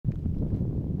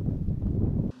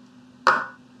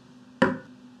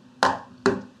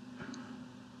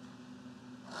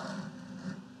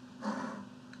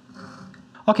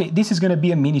Okay, this is gonna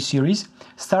be a mini-series,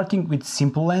 starting with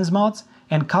simple lens mods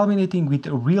and culminating with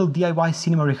a real DIY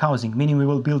cinema rehousing, meaning we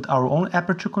will build our own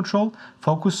aperture control,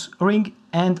 focus ring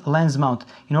and lens mount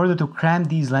in order to cram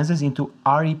these lenses into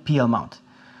ARRI PL mount.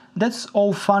 That's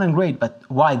all fun and great, but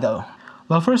why though?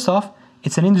 Well, first off,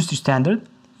 it's an industry standard.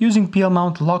 Using PL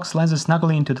mount locks lenses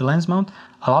snugly into the lens mount,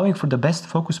 allowing for the best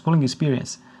focus pulling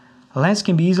experience. A lens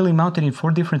can be easily mounted in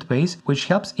 4 different ways, which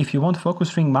helps if you want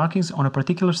focus ring markings on a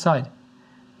particular side.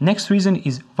 Next reason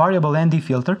is variable ND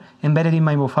filter embedded in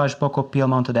my Mofage Poco PL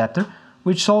mount adapter,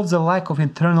 which solves the lack of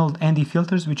internal ND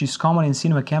filters which is common in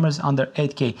cinema cameras under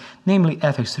 8K, namely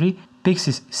FX3,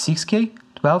 Pixis 6K,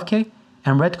 12K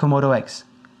and Red Komodo X.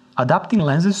 Adapting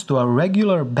lenses to a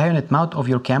regular bayonet mount of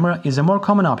your camera is a more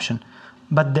common option,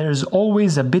 but there's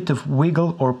always a bit of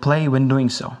wiggle or play when doing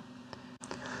so.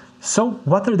 So,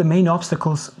 what are the main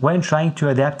obstacles when trying to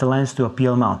adapt the lens to a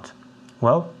PL mount?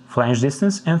 Well, flange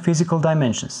distance and physical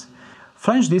dimensions.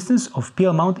 Flange distance of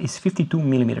PL mount is 52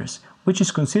 mm, which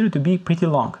is considered to be pretty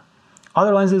long.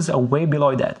 Other lenses are way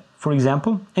below that. For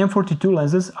example, M42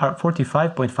 lenses are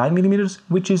 45.5 mm,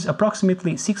 which is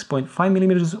approximately 6.5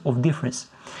 mm of difference.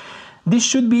 This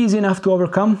should be easy enough to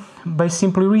overcome by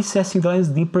simply recessing the lens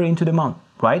deeper into the mount,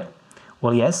 right?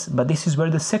 Well, yes, but this is where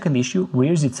the second issue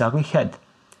rears its ugly head.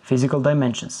 Physical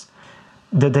dimensions.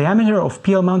 The diameter of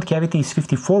PL mount cavity is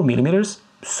 54 mm,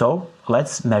 so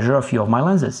let's measure a few of my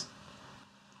lenses.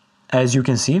 As you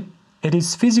can see, it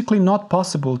is physically not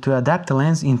possible to adapt the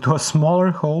lens into a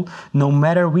smaller hole no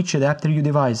matter which adapter you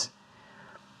devise.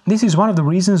 This is one of the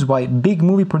reasons why big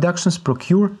movie productions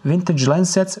procure vintage lens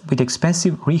sets with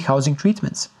expensive rehousing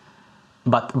treatments.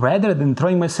 But rather than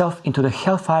throwing myself into the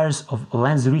hellfires of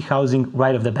lens rehousing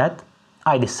right off the bat,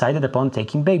 I decided upon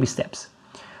taking baby steps.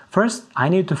 First, I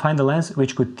needed to find a lens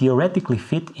which could theoretically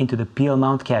fit into the PL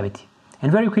mount cavity.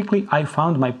 And very quickly I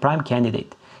found my prime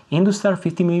candidate, Industar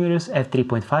 50mm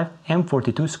f3.5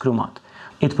 M42 screw mount.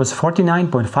 It was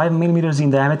 49.5 mm in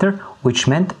diameter, which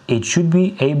meant it should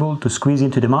be able to squeeze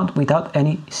into the mount without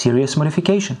any serious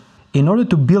modification. In order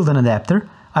to build an adapter,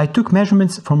 I took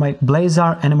measurements for my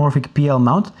Blazar anamorphic PL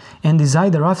mount and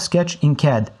designed a rough sketch in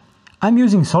CAD. I'm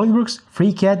using SolidWorks,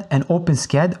 FreeCAD and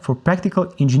openSCAD for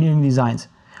practical engineering designs.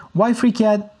 Why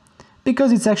FreeCAD?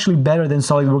 Because it's actually better than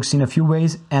SolidWorks in a few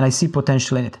ways and I see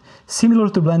potential in it. Similar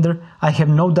to Blender, I have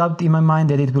no doubt in my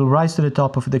mind that it will rise to the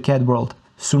top of the CAD world.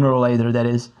 Sooner or later, that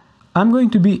is. I'm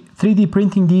going to be 3D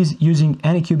printing these using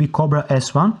ANYCUBIC Kobra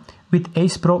S1 with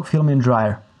Ace Pro film and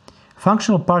dryer.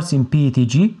 Functional parts in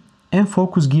PETG and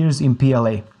focus gears in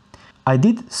PLA. I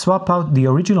did swap out the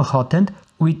original hot end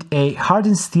with a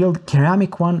hardened steel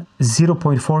ceramic one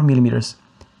 0.4 mm.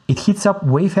 It heats up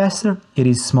way faster, it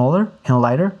is smaller and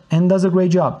lighter and does a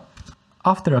great job.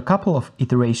 After a couple of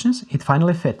iterations, it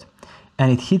finally fit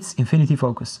and it hits infinity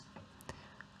focus.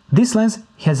 This lens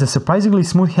has a surprisingly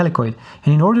smooth helicoid,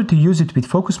 and in order to use it with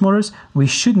focus motors, we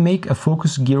should make a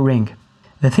focus gear ring.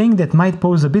 The thing that might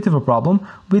pose a bit of a problem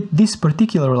with this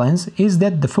particular lens is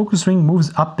that the focus ring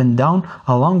moves up and down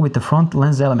along with the front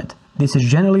lens element. This is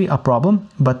generally a problem,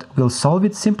 but we'll solve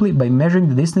it simply by measuring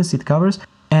the distance it covers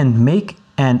and make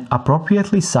an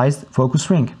appropriately sized focus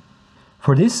ring.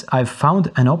 For this, I've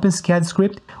found an openSCAD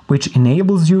script which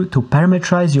enables you to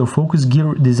parameterize your focus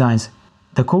gear designs.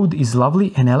 The code is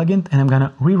lovely and elegant and I'm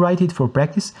gonna rewrite it for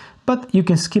practice, but you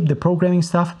can skip the programming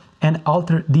stuff and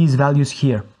alter these values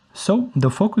here. So the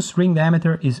focus ring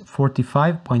diameter is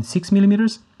 45.6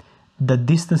 mm, the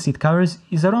distance it covers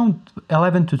is around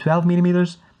 11 to 12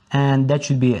 mm, and that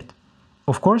should be it.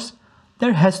 Of course,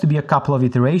 there has to be a couple of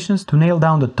iterations to nail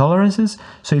down the tolerances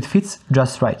so it fits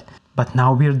just right. But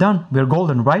now we're done, we're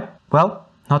golden, right? Well,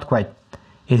 not quite.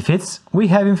 It fits, we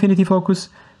have infinity focus,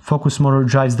 focus motor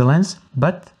drives the lens,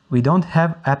 but we don't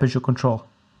have aperture control.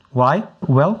 Why?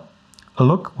 Well,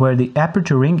 look where the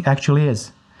aperture ring actually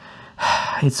is.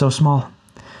 It's so small.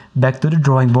 Back to the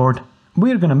drawing board.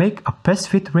 We're gonna make a press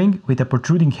fit ring with a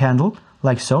protruding handle,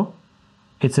 like so.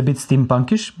 It's a bit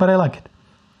steampunkish, but I like it.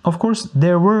 Of course,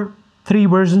 there were 3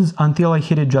 versions until I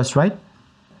hit it just right.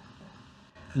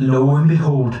 Lo and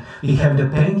behold, we have the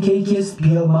pancakiest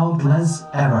PL mount lens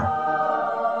ever.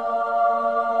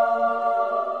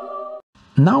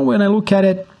 Now when I look at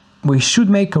it, we should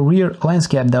make a rear lens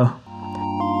cap though.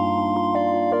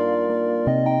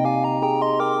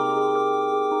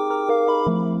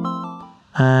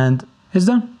 And it's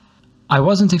done. I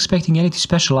wasn't expecting anything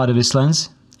special out of this lens,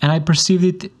 and I perceived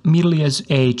it merely as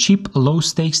a cheap,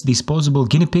 low-stakes disposable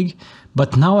guinea pig,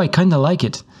 but now I kinda like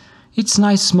it. Its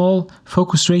nice small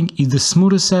focus ring is the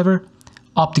smoothest ever.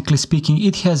 Optically speaking,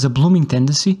 it has a blooming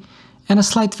tendency and a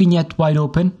slight vignette wide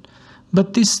open,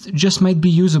 but this just might be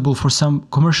usable for some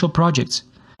commercial projects.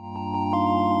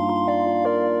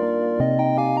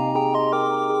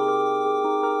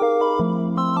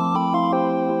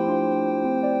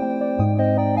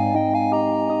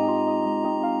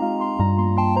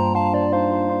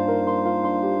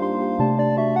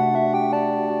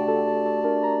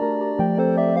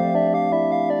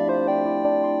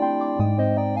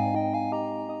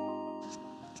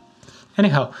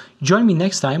 Anyhow, join me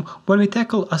next time when we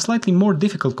tackle a slightly more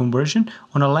difficult conversion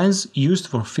on a lens used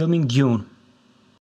for filming Dune.